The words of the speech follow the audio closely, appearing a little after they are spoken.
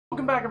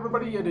back,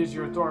 everybody. It is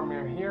your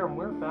Thormier here, and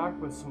we're back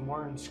with some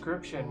more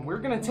Inscryption. We're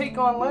going to take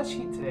on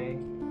Leshy today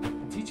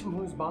and teach him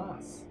who's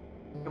boss.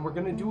 And we're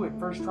going to do it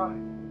first try,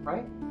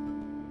 right?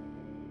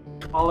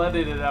 I'll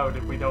edit it out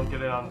if we don't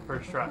get it on the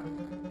first try.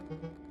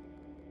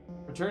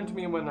 Return to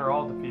me when they're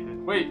all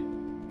defeated. Wait.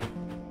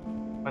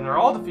 When they're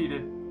all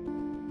defeated?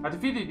 I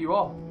defeated you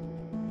all.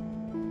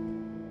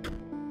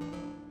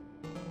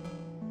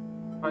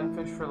 Find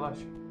fish for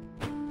Leshy.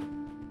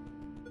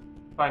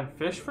 Find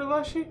fish for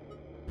Leshy?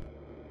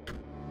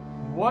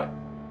 What?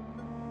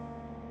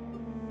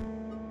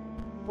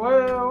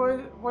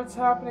 What's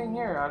happening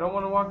here? I don't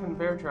want to walk in the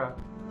bear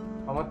trap.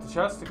 I want the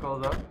chesticle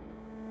though.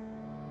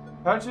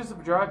 Patches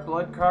of dried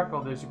blood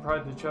crackled as you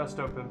pried the chest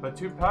open, but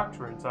 2 packed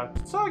were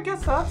inside. So I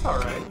guess that's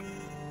alright.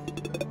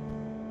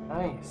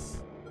 Nice.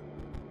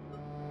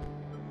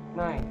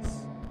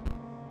 Nice.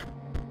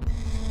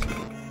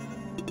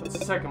 What's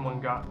the second one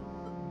got?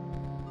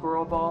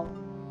 Squirrel ball?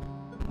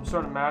 Some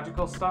sort of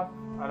magical stuff?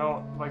 I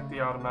don't like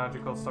the auto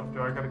magical stuff.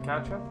 Do I gotta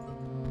catch it?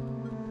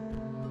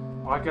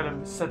 Oh, I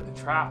gotta set the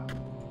trap.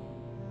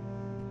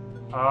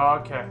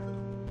 Okay.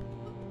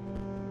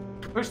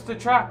 Push the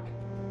trap.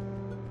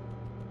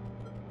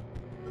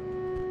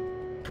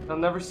 They'll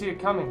never see it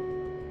coming.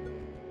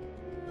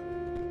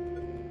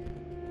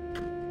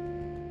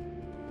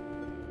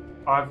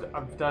 Oh,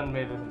 I've done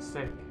made a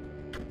mistake.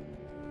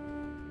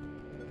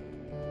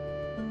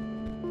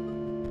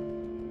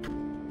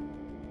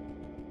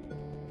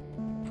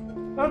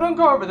 No, don't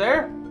go over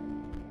there.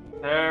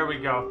 There we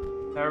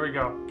go. There we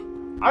go.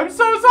 I'm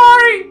so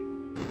sorry!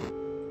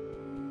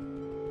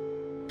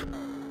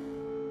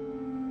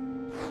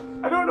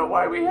 I don't know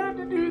why we had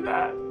to do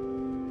that.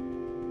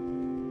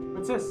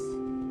 What's this?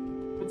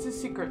 What's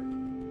this secret?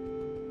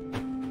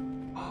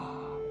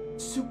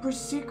 Super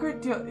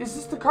secret deal. Is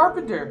this the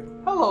carpenter?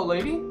 Hello,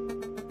 lady.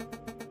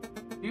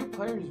 Few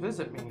players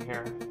visit me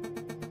here.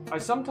 I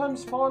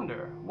sometimes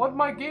ponder what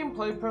my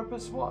gameplay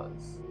purpose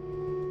was.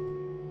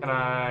 Can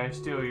I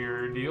steal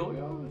your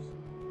dealios?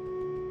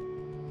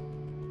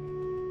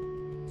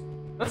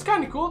 That's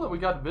kind of cool that we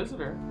got a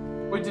visitor.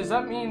 Wait, does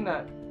that mean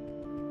that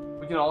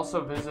we can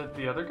also visit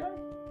the other guy?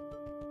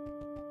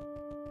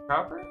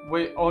 Trapper?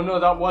 Wait, oh no,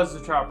 that was the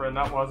trapper and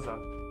that was them.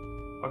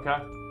 Okay.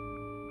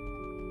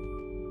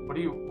 What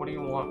do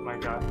you want, my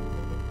guy?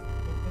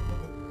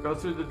 Go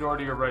through the door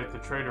to your right, the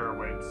trader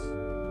awaits.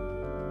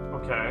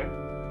 Okay.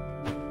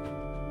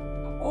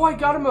 Oh, I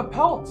got him a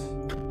pelt!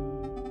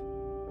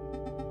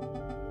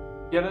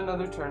 Yet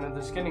another turn of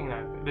the skinning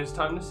knife. It is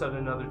time to set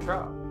another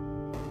trap.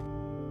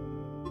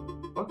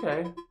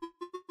 Okay.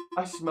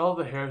 I smell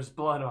the hare's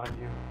blood on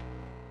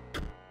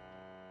you.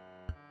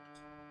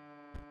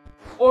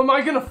 Oh, am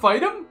I gonna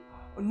fight him?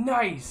 Oh,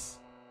 nice!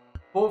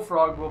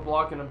 Bullfrog will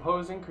block an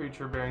opposing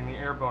creature bearing the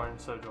airborne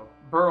sigil.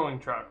 Burrowing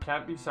trap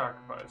can't be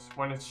sacrificed.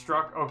 When it's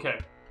struck, okay.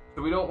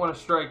 So we don't want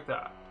to strike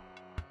that.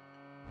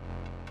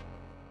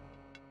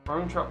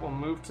 Burrowing trap will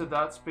move to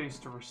that space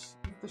to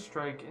receive the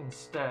strike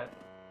instead.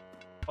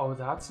 Oh,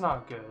 that's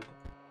not good.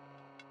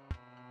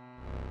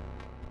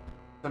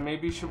 So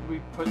maybe should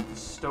we put the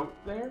stoat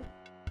there?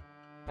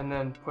 And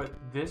then put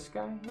this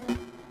guy here?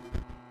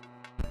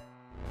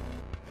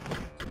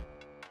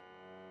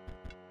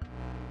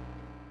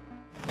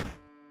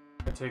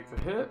 I take the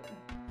hit.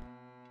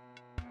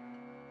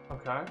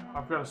 Okay,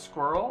 I've got a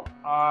squirrel.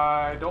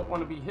 I don't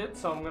want to be hit,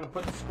 so I'm going to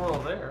put the squirrel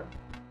there.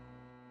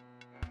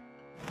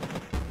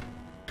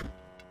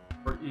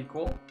 We're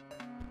equal.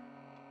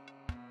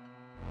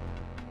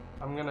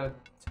 I'm going to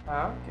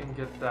attack and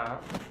get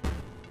that.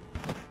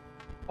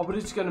 Oh, but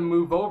it's going to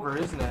move over,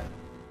 isn't it?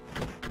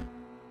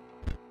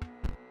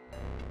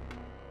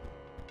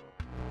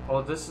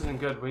 Oh, this isn't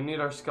good. We need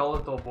our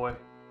skeletal boy.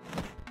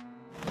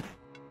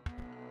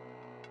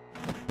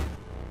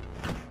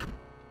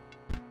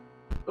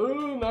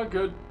 Oh, not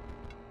good.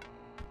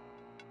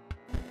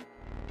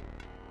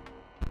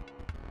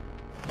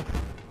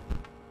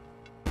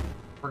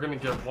 We're going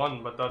to get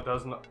one, but that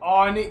doesn't...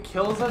 Oh, and it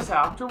kills us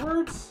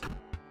afterwards?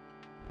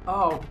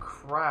 Oh,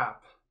 crap.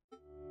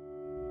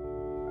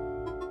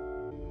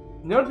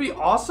 You know what would be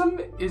awesome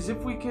is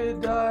if we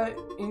could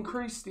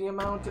increase the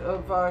amount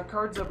of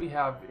cards that we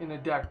have in a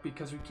deck,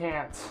 because we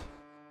can't.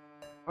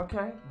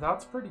 Okay,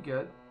 that's pretty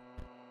good.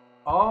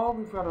 Oh,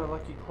 we've got our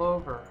lucky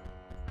clover.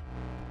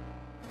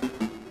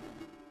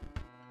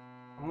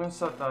 I'm going to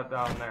set that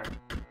down there.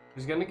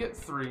 He's going to get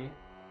 3.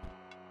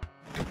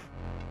 I'm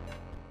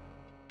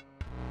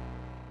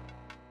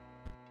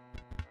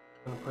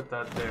going to put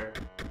that there.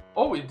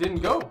 Oh, it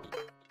didn't go.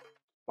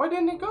 Why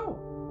didn't it go?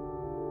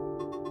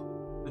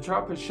 The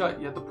trap is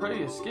shut, yet the prey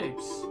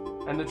escapes,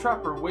 and the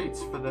trapper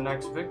waits for the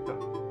next victim.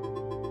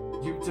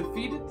 You've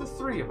defeated the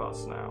 3 of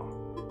us now.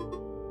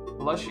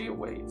 Leshy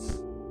awaits.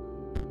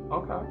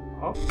 Okay.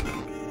 Oh.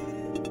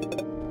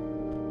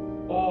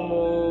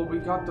 Oh, we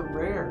got the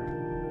rare.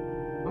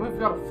 And we've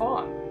got a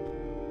fawn.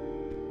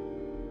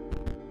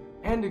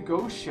 And a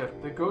ghost ship.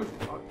 The ghost...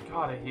 Oh,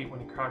 God, I hate when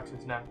he cracks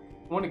his neck.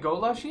 You want to go,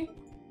 Leshy?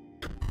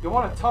 You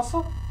want to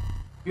tussle?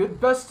 You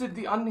had bested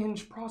the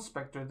unhinged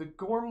prospector, the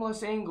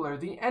gormless angler,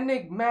 the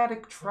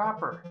enigmatic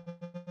trapper.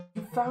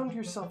 You found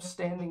yourself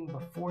standing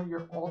before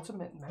your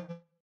ultimate match,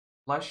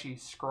 Leshy,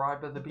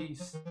 scribe of the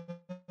beast.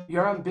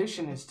 Your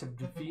ambition is to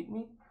defeat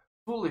me?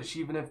 Foolish,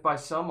 even if by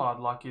some odd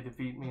luck you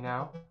defeat me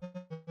now.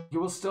 You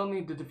will still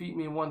need to defeat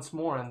me once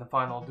more in the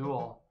final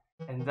duel,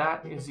 and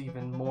that is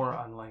even more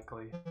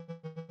unlikely.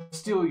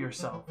 Steel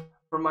yourself,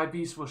 for my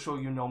beast will show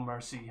you no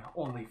mercy,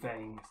 only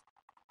fangs.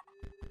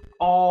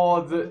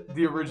 Oh,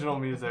 the original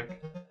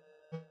music.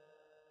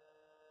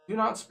 Do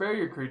not spare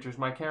your creatures,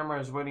 my camera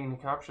is waiting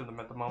to capture them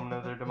at the moment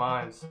of their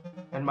demise,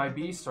 and my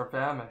beasts are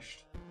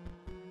famished.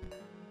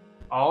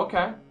 Oh,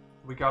 okay,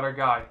 we got our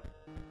guy.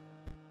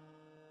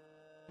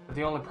 But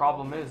the only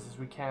problem is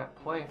we can't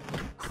play.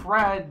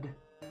 Cred!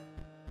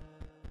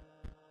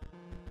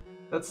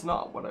 That's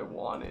not what I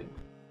wanted.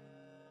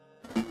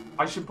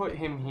 I should put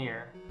him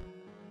here.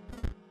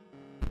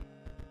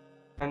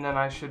 And then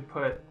I should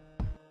put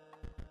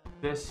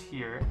this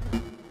here.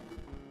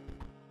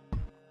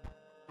 And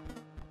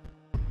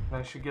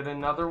I should get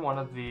another one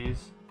of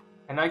these.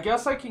 And I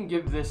guess I can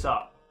give this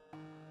up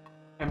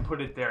and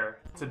put it there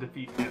to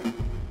defeat him.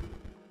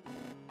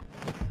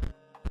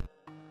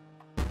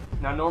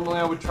 Now normally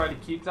I would try to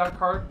keep that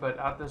card, but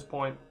at this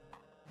point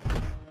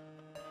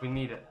we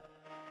need it.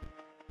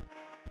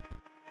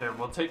 There,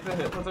 we'll take the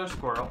hit with our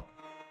squirrel.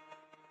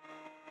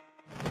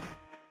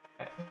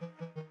 Okay.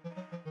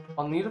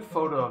 I'll need a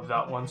photo of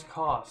that one's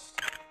cost.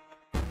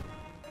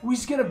 Oh,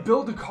 he's gonna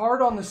build a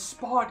card on the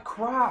spot,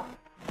 crap!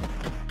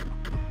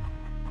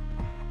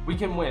 We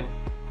can win.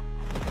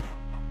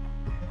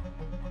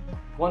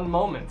 One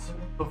moment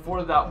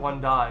before that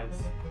one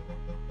dies.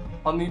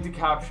 I'll need to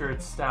capture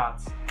its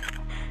stats.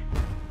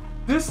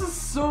 This is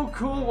so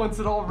cool once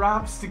it all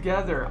wraps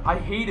together. I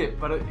hate it,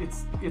 but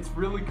it's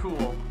really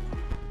cool.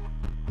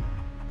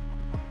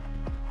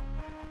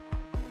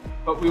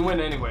 But we win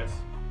anyways.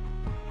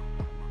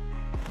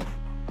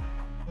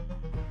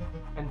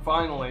 And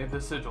finally, the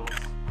sigils.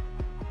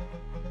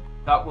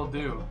 That will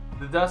do.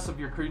 The deaths of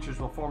your creatures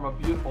will form a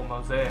beautiful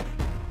mosaic.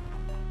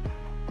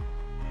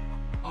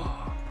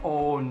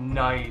 Oh,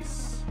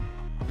 nice.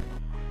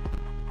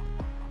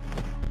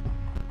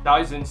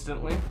 Dies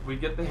instantly. We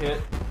get the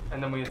hit,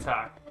 and then we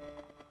attack.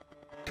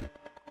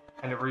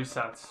 And it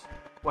resets.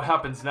 What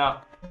happens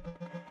now?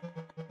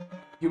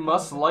 You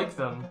must like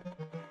them.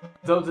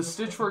 Though the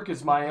stitchwork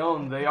is my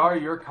own, they are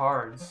your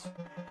cards.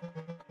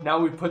 Now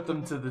we put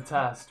them to the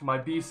test. My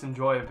beasts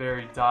enjoy a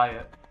varied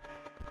diet.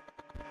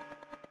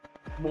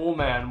 Mole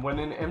Man. When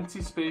an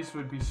empty space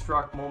would be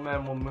struck, Mole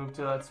Man will move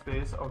to that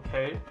space.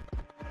 Okay.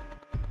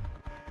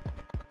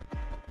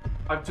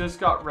 I've just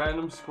got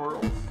random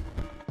squirrels.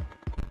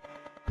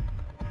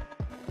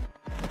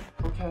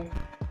 Okay.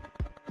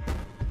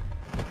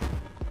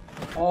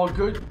 Oh,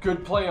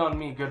 good play on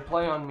me. Good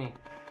play on me.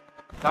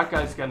 That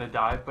guy's gonna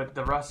die, but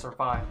the rest are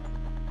fine.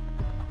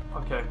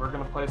 Okay, we're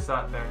gonna place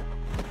that there.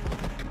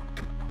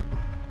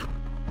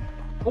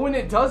 Oh, and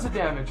it does the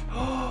damage.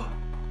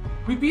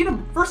 We beat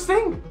him. First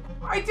thing.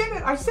 I did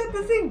it. I said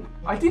the thing.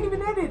 I didn't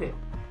even edit it.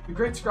 The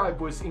great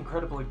scribe was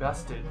incredibly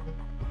bested.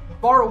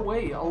 Far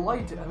away, a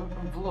light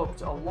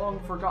enveloped a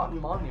long-forgotten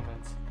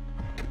monument.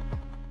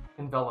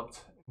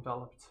 Enveloped.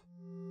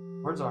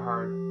 Words are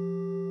hard.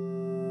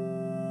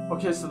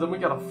 Okay, so then we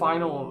got a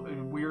final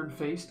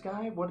weird-faced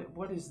guy.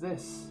 What is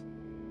this?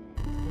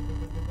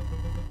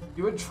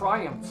 You had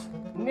triumphed,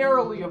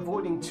 narrowly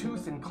avoiding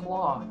tooth and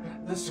claw.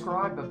 The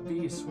scribe of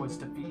beasts was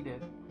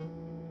defeated.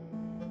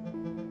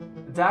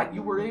 That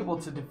you were able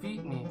to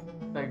defeat me,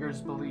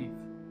 beggars belief.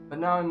 But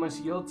now I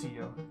must yield to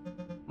you.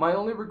 My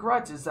only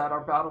regret is that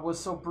our battle was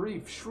so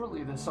brief.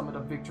 Surely the summit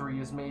of victory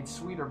is made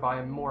sweeter by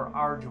a more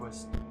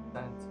arduous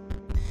descent.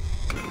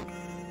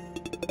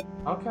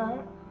 Okay.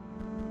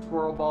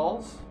 Squirrel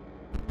balls.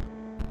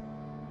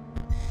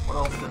 What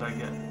else did I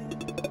get?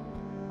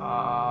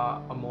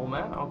 A mole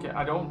man? Okay,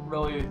 I don't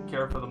really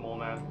care for the mole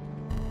man.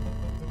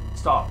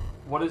 Stop.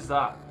 What is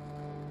that?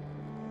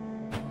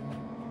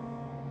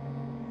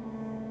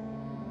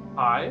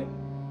 I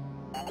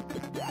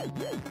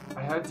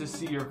had to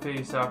see your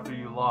face after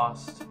you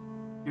lost.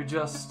 You're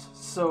just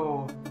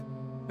so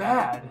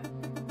bad.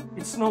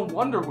 It's no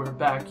wonder we're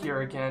back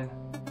here again.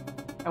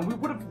 And we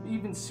would have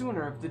even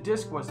sooner if the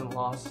disc wasn't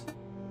lost.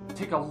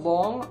 Take a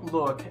long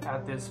look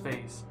at this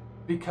face,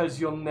 because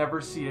you'll never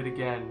see it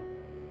again.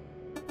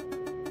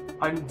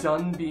 I'm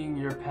done being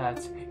your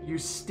pet, you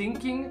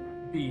stinking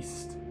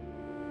beast.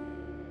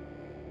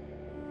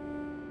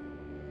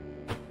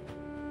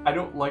 I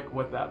don't like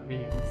what that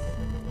means.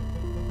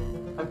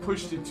 I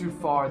pushed it too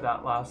far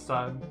that last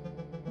time.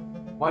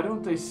 Why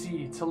don't they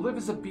see? To live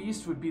as a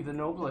beast would be the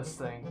noblest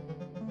thing.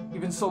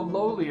 Even so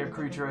lowly a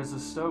creature as a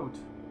stoat.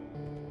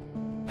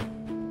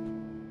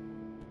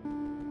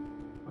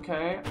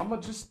 Okay, I'm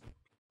gonna just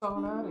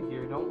on out of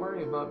here. Don't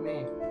worry about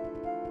me.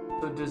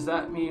 So does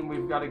that mean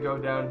we've got to go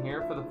down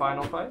here for the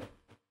final fight?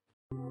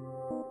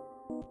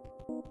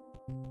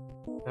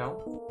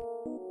 No?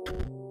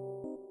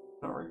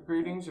 No, we're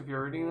Greetings, if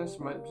you're reading this,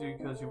 it might be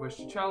because you wish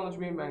to challenge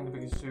me,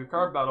 Magnificus, to a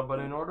card battle, but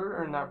in order to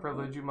earn that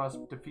privilege, you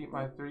must defeat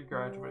my 3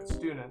 graduate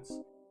students.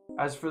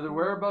 As for the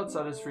whereabouts,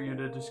 that is for you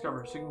to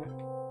discover.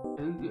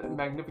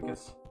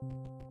 Magnificus.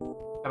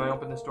 Can I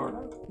open this door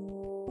now?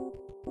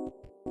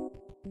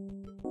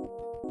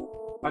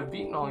 I've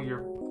beaten all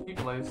your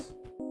people, Ace.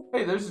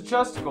 Hey, there's a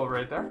chesticle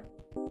right there.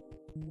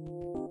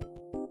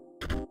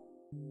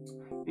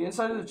 The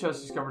inside of the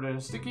chest is covered in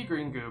a sticky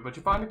green goo, but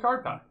you find a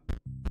card pack.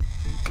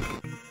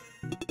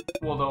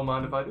 Well, don't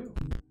mind if I do.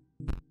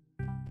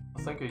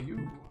 I'll think of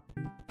you.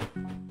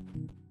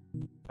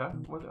 Yeah?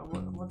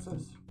 What's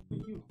this?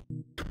 You.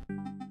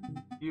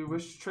 You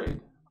wish to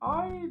trade?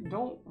 I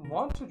don't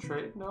want to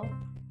trade, no.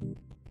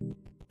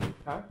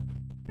 Okay.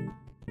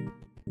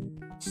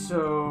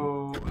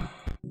 So...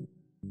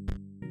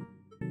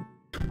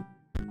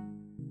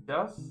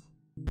 Death?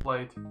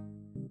 Light?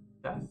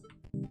 Death?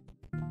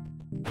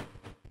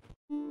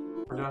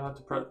 Or do I have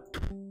to press?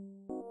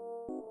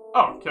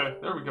 Oh, okay,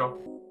 there we go.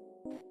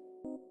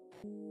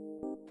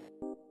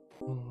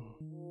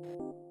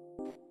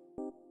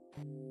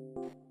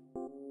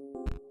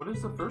 What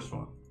is the first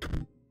one?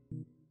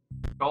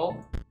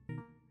 Skull?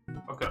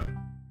 Okay.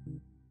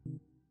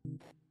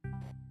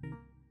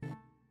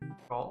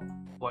 Skull,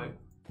 light,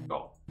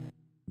 skull.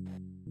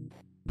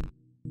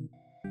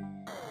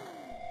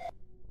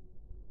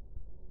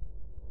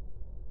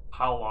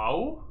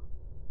 Hello?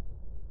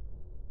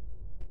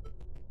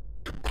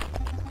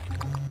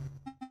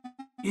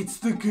 It's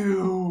the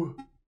goo!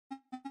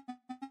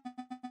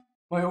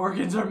 My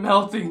organs are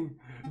melting!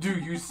 Do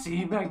you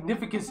see?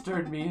 Magnificus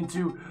turned me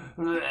into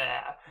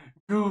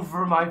goo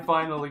for my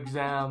final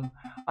exam.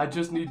 I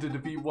just need to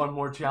defeat one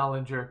more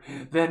challenger.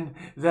 Then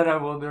I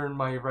will earn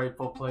my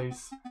rightful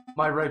place.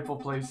 My rightful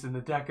place in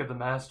the deck of the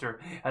master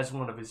as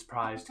one of his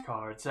prized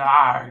cards.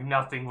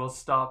 Nothing will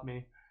stop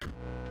me.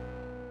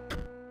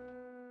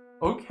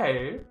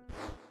 Okay.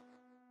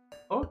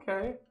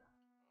 Okay.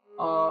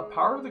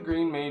 Power of the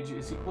green mage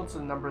is equal to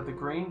the number of the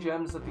green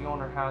gems that the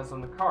owner has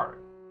on the card.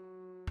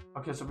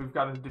 Okay, so we've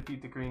got to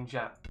defeat the green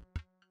gem.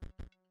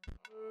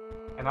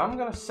 And I'm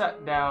gonna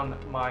set down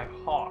my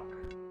hawk.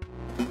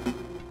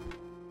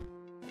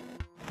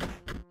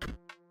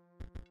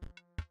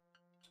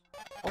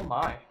 Oh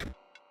my.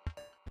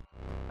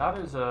 That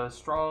is a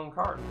strong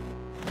card.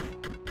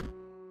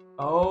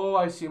 Oh,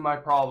 I see my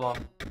problem.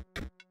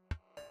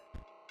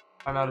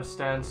 I'm at a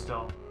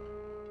standstill.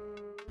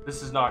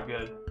 This is not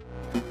good.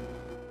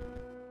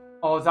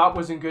 Oh, that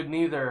wasn't good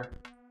neither.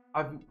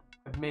 I've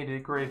made a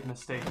grave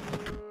mistake.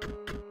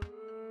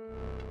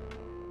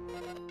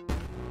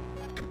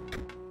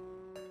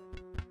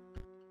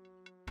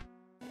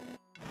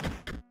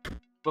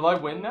 Will I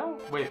win now?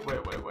 Wait.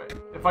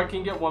 If I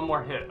can get one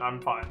more hit, I'm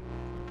fine.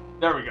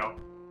 There we go.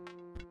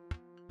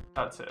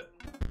 That's it.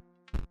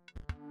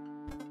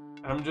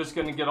 And I'm just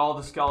gonna get all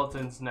the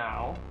skeletons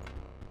now.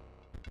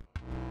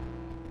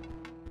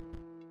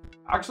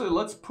 Actually,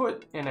 let's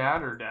put an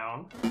adder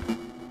down.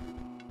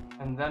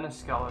 And then a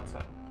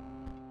skeleton.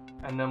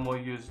 And then we'll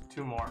use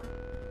 2 more.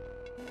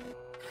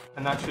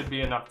 And that should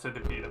be enough to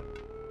defeat him.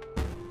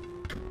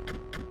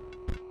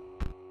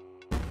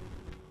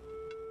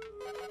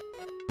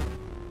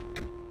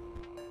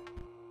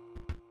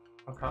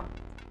 Okay.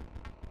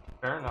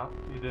 Fair enough.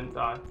 You didn't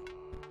die.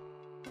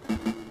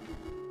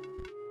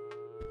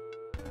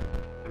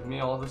 Give me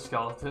all the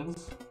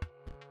skeletons.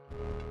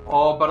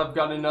 Oh, but I've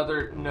got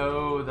another...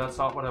 No, that's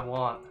not what I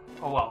want.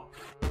 Oh well.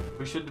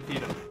 We should defeat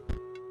him.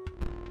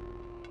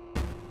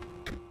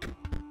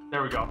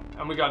 There we go.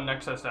 And we got an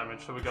excess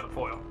damage, so we got a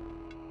foil.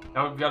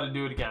 Now we've got to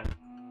do it again.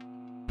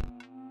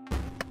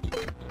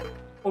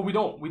 Oh, we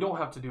don't. We don't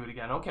have to do it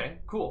again. Okay,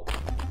 cool.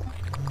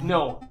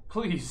 No,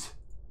 please.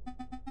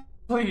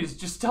 Please,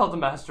 just tell the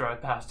master I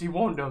passed. He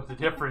won't know the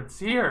difference.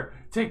 Here,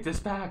 take this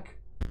back.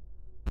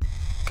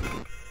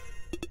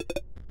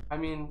 I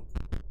mean,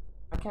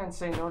 I can't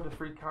say no to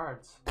free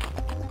cards.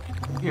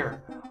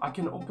 Here, I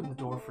can open the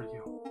door for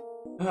you.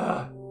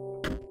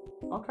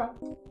 Okay.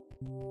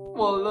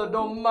 Well,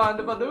 don't mind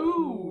if I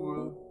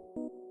do.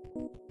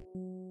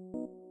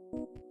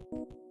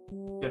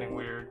 Getting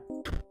weird.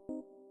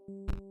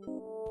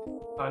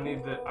 I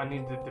need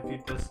to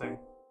defeat this thing.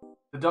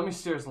 The dummy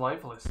stares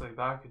lifelessly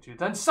back at you.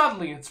 Then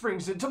suddenly it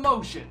springs into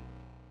motion.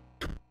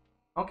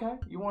 Okay,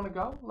 you want to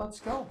go? Let's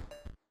go.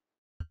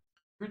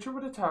 Creature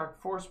would attack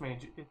force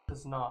mage. It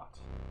does not.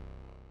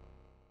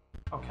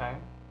 Okay.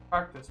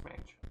 Practice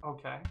mage.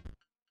 Okay.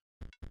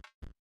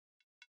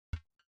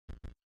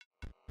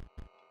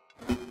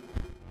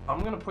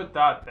 I'm gonna put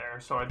that there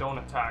so I don't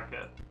attack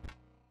it.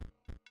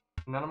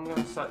 And then I'm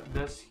gonna set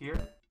this here.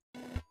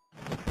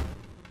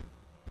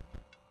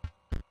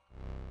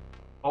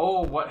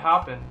 Oh, what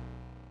happened?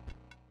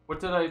 What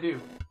did I do?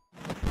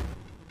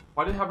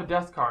 Why did it have a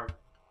death card?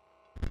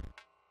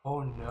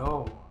 Oh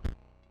no.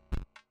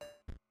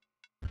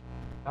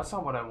 That's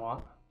not what I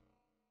want.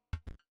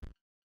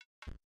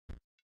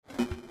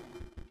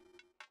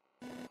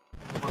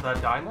 Will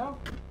that die now?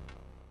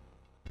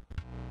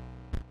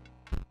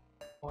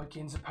 Oh, it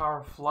gains the power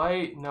of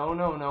flight. No,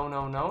 no, no,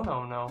 no, no,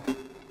 no, no.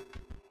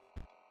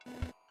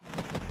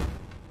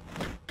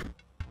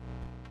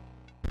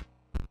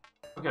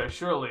 Okay,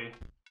 surely.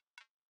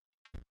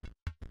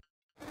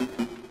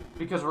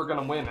 Because we're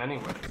gonna win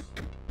anyways.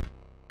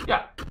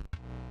 Yeah.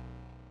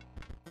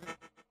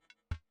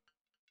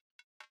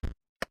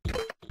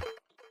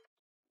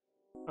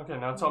 Okay,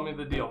 now tell me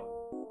the deal.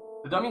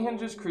 The dummy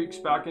hinges creaks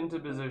back into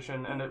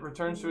position and it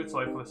returns to its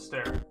lifeless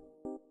stare.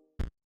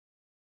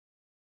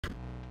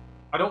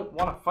 I don't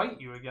want to fight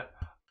you again.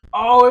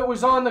 Oh, it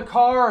was on the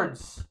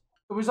cards!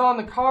 It was on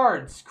the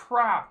cards!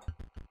 Crap!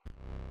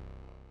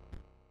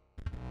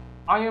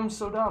 I am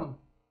so dumb.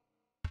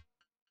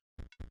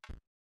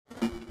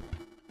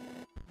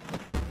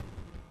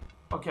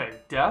 Okay,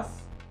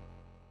 death.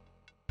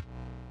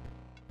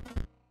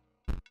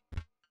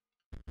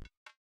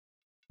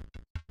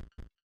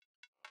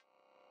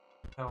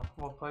 No,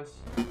 we'll place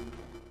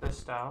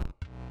this down.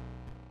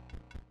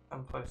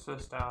 Then place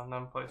this down,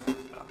 then place this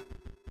down.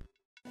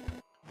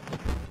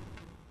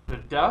 The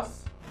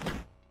death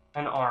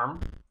and arm.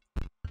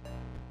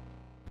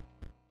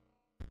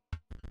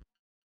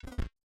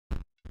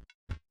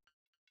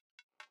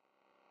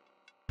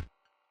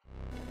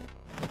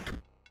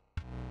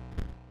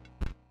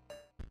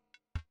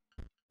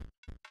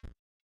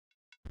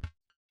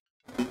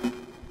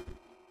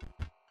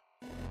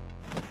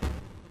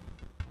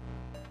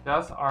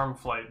 Death, arm,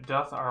 flight.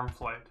 Death, arm,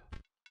 flight.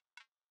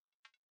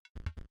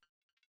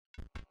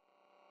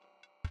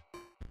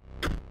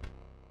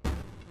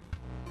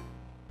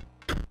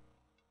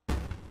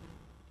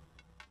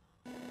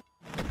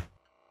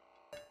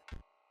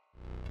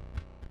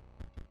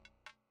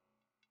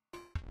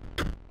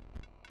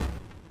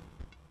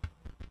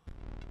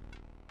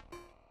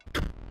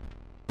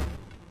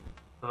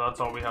 So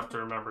that's all we have to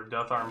remember.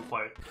 Death, arm,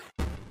 flight.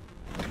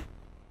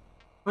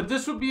 But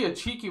this would be a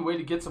cheeky way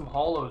to get some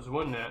hollows,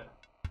 wouldn't it?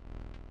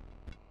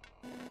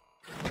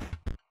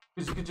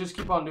 Because you could just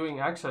keep on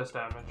doing excess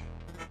damage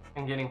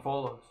and getting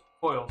foils.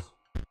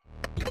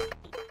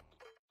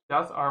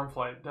 Death, arm,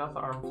 flight. Death,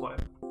 arm,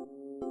 flight.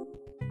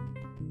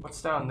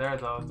 What's down there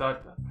though?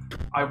 That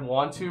I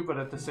want to, but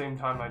at the same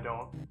time I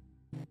don't.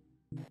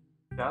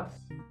 Death,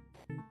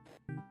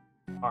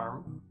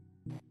 arm,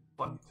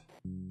 flight.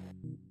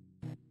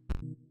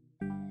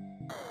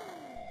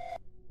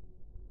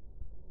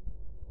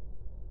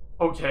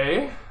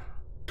 Okay.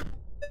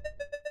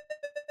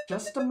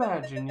 Just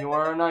imagine you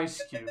are an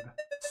ice cube,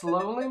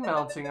 slowly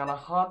melting on a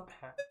hot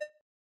pan.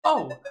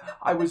 Oh,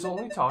 I was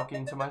only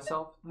talking to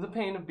myself. The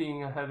pain of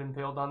being a head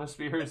impaled on a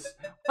spear is,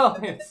 well,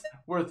 it's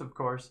worth, of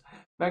course.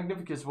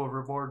 Magnificus will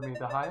reward me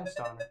the highest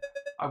honor.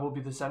 I will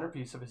be the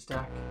centerpiece of his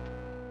deck.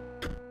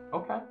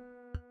 Okay.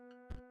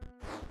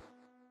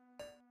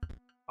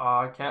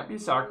 Can't be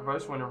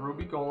sacrificed. When a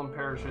ruby golem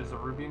perishes, a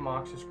ruby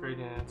mox is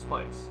created in its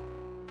place.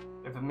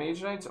 If a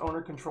Mage Knight's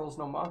owner controls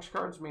no mox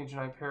cards, Mage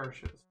Knight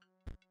perishes.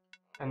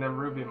 And then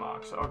ruby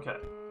mox. Okay.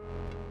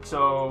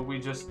 So we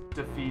just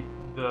defeat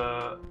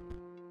the...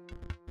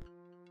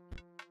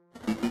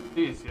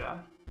 These, yeah?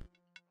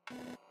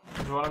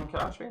 Is what I'm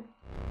catching?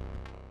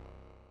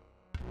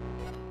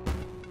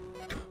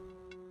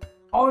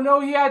 Oh no,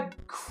 he had...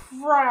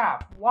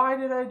 Crap! Why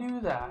did I do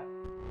that?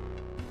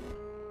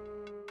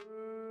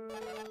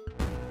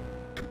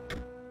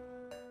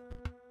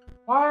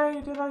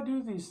 Why did I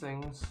do these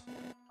things?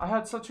 I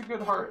had such a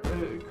good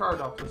card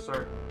off the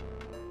start.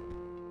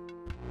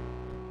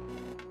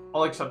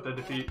 I'll accept the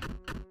defeat.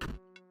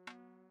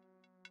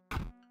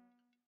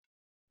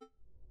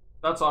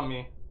 That's on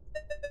me.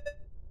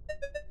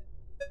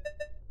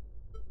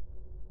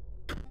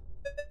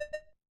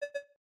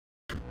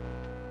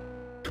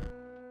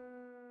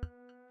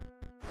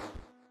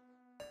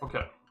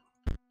 Okay.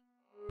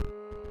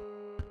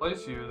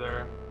 Place you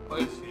there.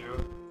 Place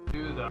you.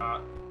 Do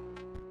that.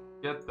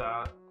 Get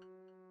that.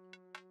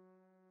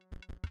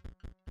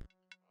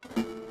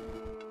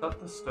 Set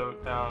the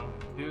stoat down.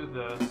 Do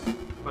this.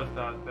 Put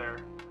that there.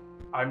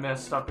 I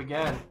messed up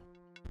again.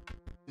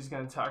 He's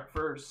gonna attack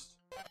first.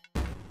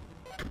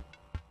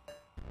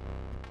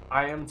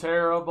 I am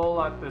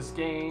terrible at this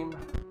game.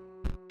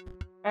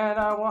 And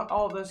I want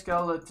all the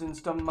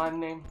skeletons to my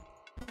name.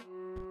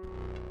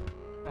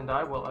 And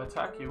I will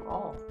attack you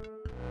all.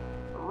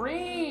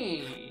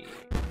 3!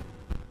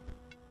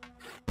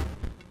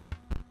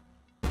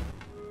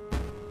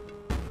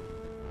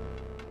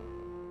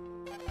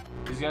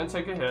 He's gonna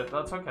take a hit,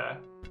 that's okay.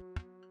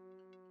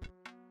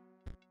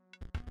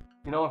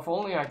 You know, if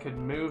only I could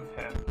move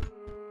him.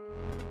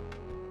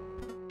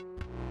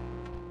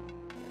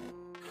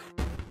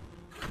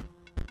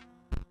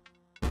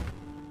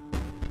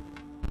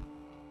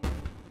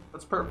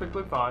 That's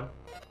perfectly fine.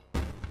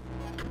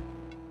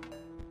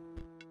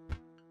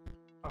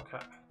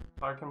 Okay,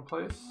 so I can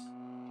place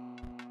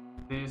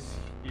these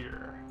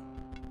here.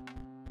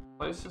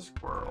 Place a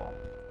squirrel.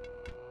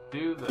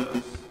 Do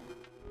this.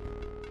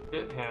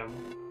 Hit him.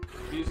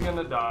 He's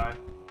gonna die.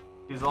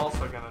 He's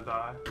also gonna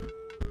die.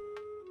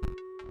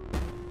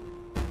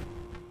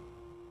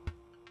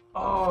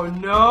 Oh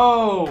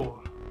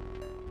no!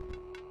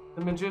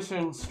 The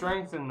magician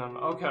strengthened them.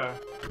 Okay.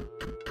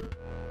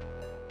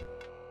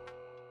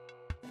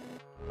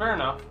 Fair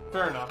enough.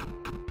 Fair enough.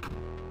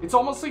 It's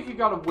almost like you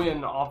gotta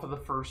win off of the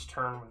first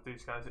turn with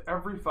these guys.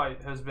 Every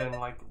fight has been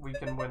like, we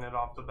can win it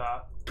off the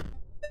bat.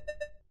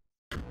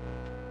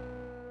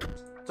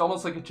 It's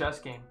almost like a chess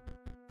game.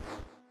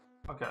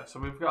 Okay, so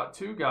we've got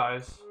 2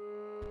 guys.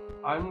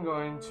 I'm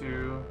going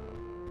to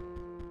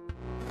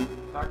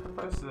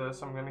sacrifice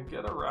this. I'm gonna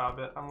get a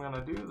rabbit. I'm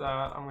gonna do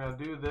that. I'm gonna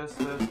do this,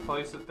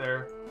 place it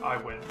there. I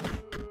win.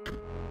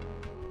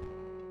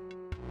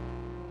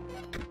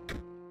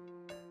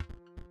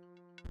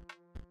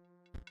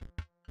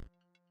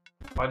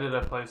 Why did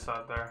I place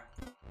that there?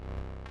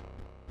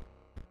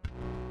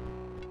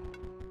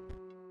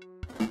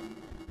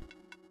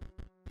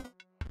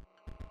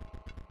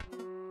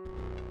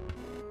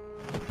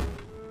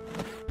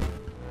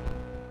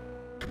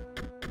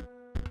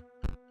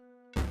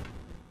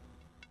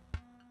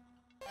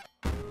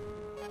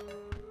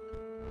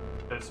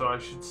 Okay, so I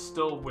should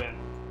still win.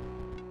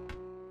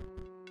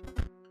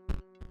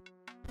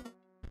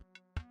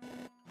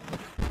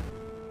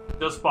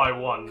 Just by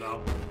 1,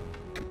 though.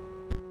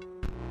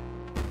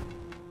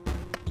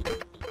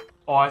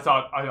 Oh,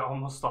 I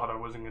almost thought I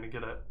wasn't gonna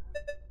get it.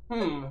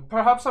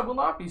 Perhaps I will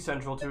not be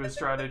central to his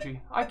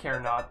strategy. I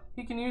care not.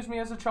 He can use me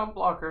as a chump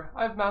blocker.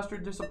 I have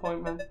mastered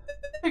disappointment.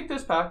 Take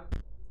this pack.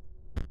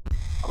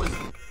 That was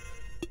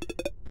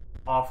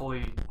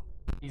awfully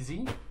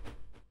easy.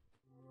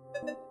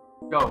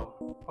 Go.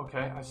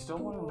 Okay, I still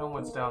want to know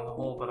what's down the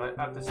hole, but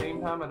at the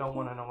same time, I don't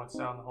want to know what's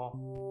down the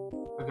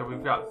hole. Okay,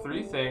 we've got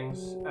 3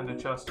 things and a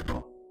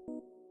chesticle.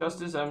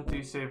 Chest is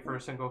empty, save for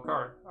a single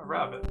card. A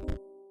rabbit.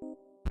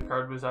 The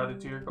card was added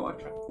to your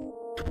collection.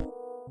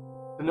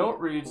 The note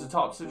reads, the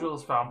top sigil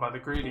is found by the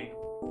greedy.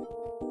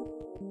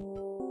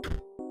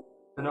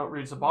 The note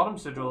reads, the bottom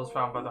sigil is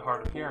found by the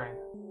hard of hearing,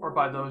 or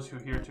by those who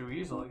hear too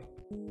easily.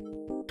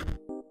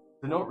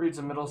 The note reads,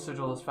 the middle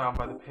sigil is found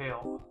by the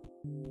pale.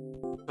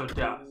 So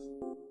death.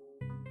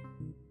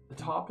 The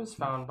top is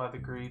found by the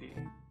greedy.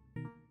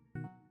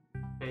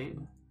 Fate.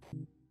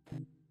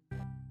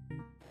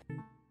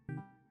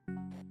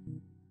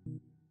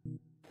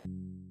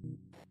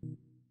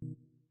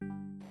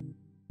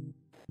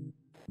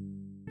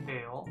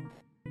 Pale.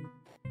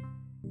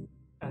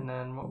 And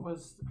then what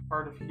was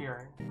hard of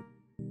hearing?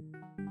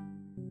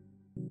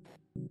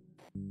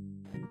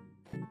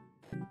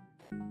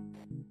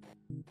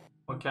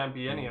 Well, it can't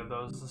be any of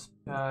those.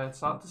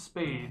 It's not the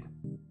spade.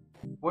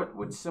 What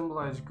would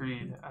symbolize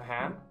greed? A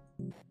hand?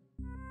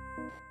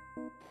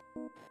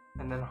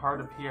 And then hard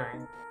of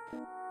hearing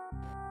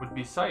would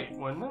be sight,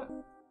 wouldn't it?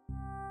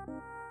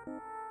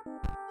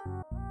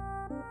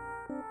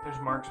 There's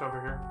marks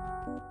over here.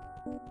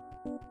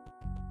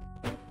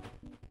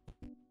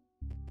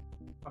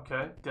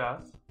 Okay,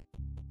 death.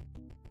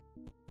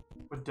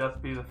 Would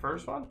death be the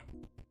first one?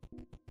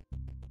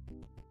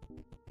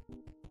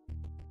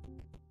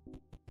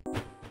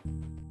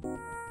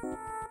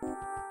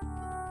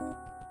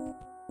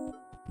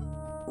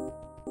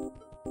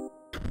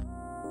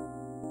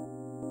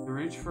 You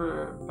reach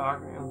for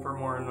back and for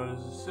more and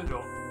notice a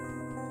sigil.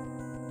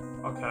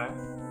 Okay.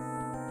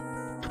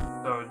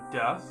 So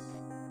death.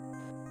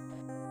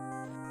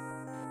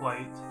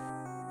 Flight.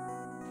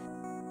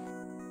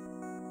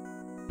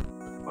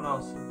 What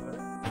else is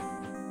there?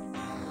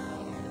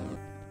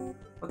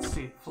 Let's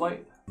see.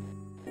 Flight.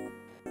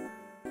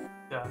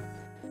 Death.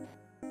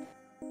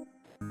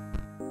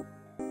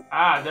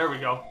 Ah, there we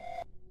go.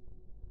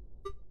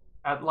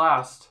 At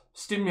last.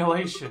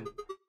 Stimulation.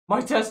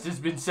 My test has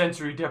been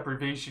sensory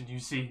deprivation, you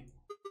see.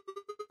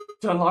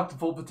 To unlock the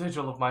full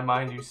potential of my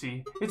mind, you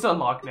see. It's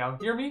unlocked now.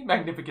 Hear me?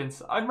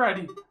 Magnificence. I'm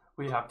ready.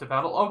 We have to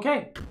battle.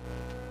 Okay.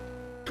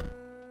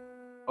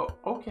 Oh,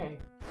 okay.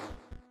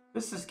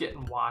 This is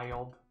getting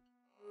wild.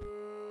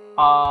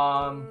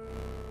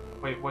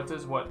 Wait, what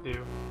does what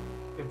do?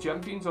 If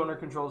Gemfiend's owner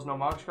controls no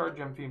Mox card,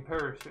 Gemfiend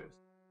perishes.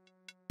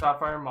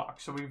 Sapphire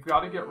Mox. So we've got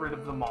to get rid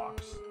of the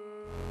Mox.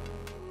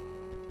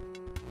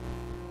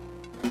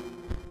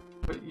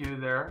 Put you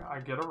there. I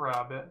get a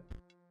rabbit.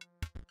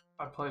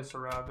 I place a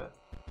rabbit.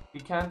 He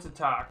can't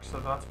attack, so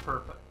that's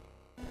perfect.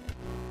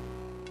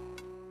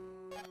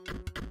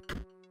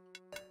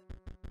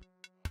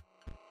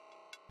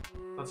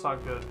 That's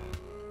not good.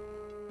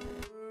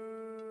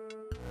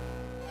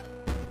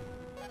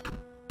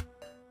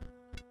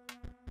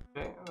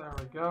 Okay, there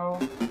we go.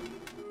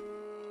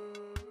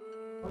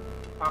 What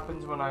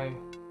happens when I...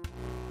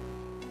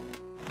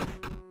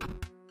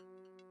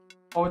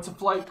 Oh, it's a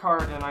flight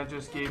card and I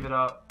just gave it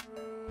up.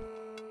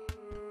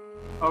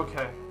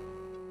 Okay.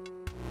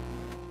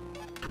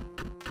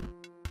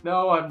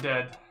 No, I'm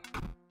dead.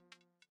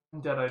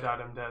 I'm dead, I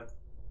died, I'm dead.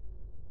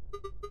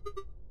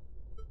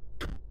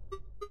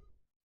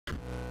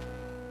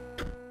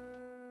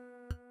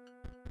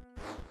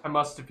 I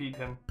must defeat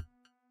him.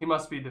 He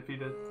must be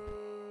defeated.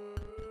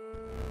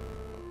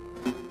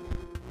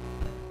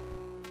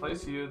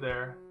 Place you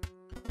there.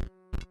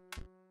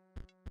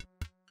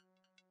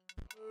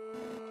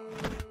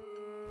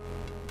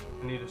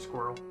 I need a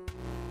squirrel.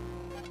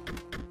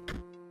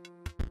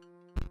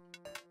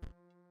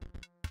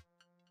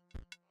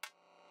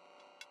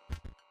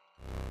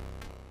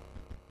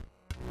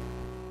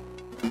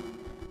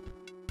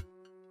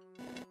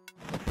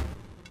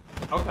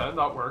 Okay,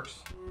 that works.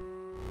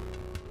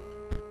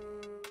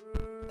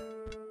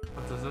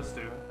 What does this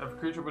do? If a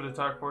creature would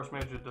attack force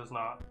mage, it does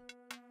not.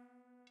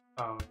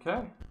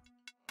 Okay.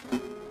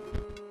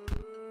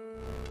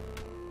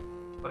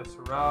 Place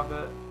a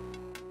rabbit.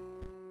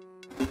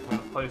 I'm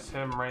gonna place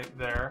him right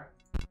there.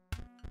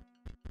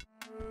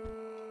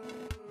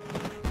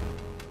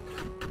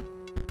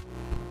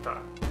 Okay. I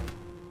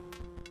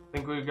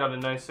think we've got a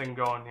nice thing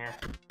going here.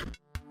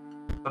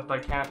 Except I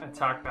can't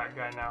attack that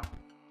guy now.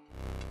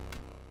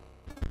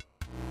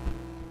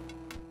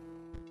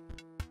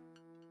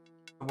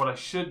 So what I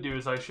should do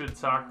is I should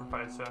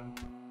sacrifice him.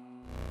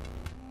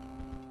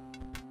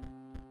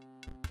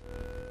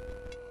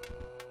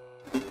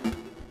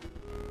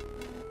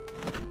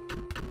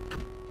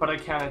 But I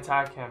can't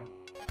attack him.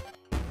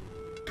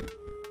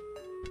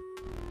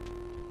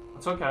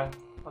 That's okay.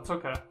 That's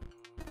okay.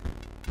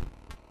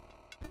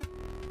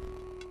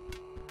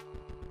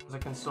 Because I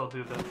can still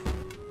do this.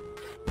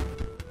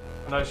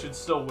 And I should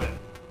still win.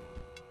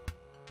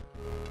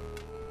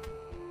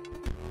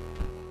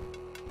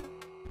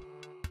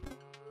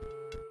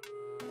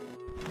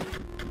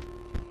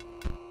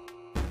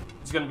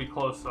 It's gonna be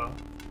close though.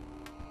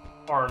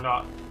 Or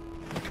not.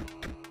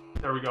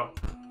 There we go.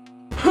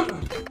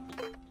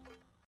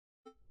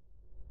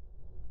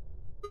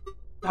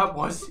 That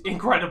was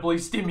incredibly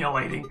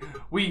stimulating.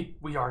 We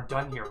aren't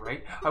done here,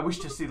 right? I wish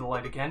to see the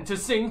light again, to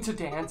sing, to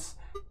dance.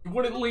 You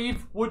wouldn't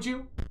leave, would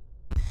you?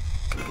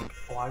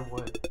 Oh, I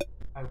would.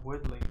 I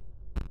would leave.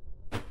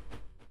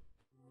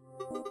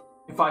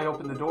 If I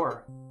open the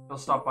door, he'll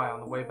stop by on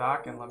the way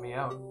back and let me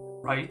out,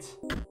 right?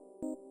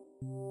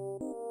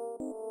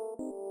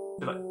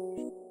 Should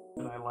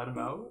I let him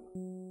out?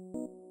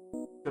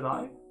 Should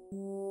I?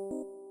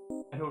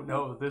 I don't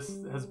know.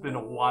 This has been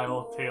a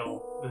wild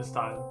tale this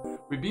time.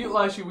 We beat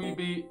Leshy, we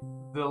beat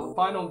the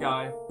final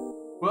guy.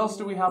 Who else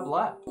do we have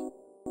left?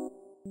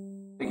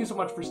 Thank you so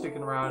much for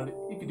sticking around.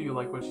 If you do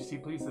like what you see,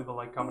 please leave a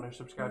like, comment, or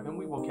subscribe, and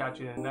we will catch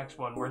you in the next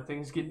one where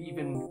things get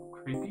even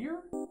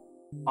creepier?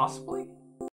 Possibly?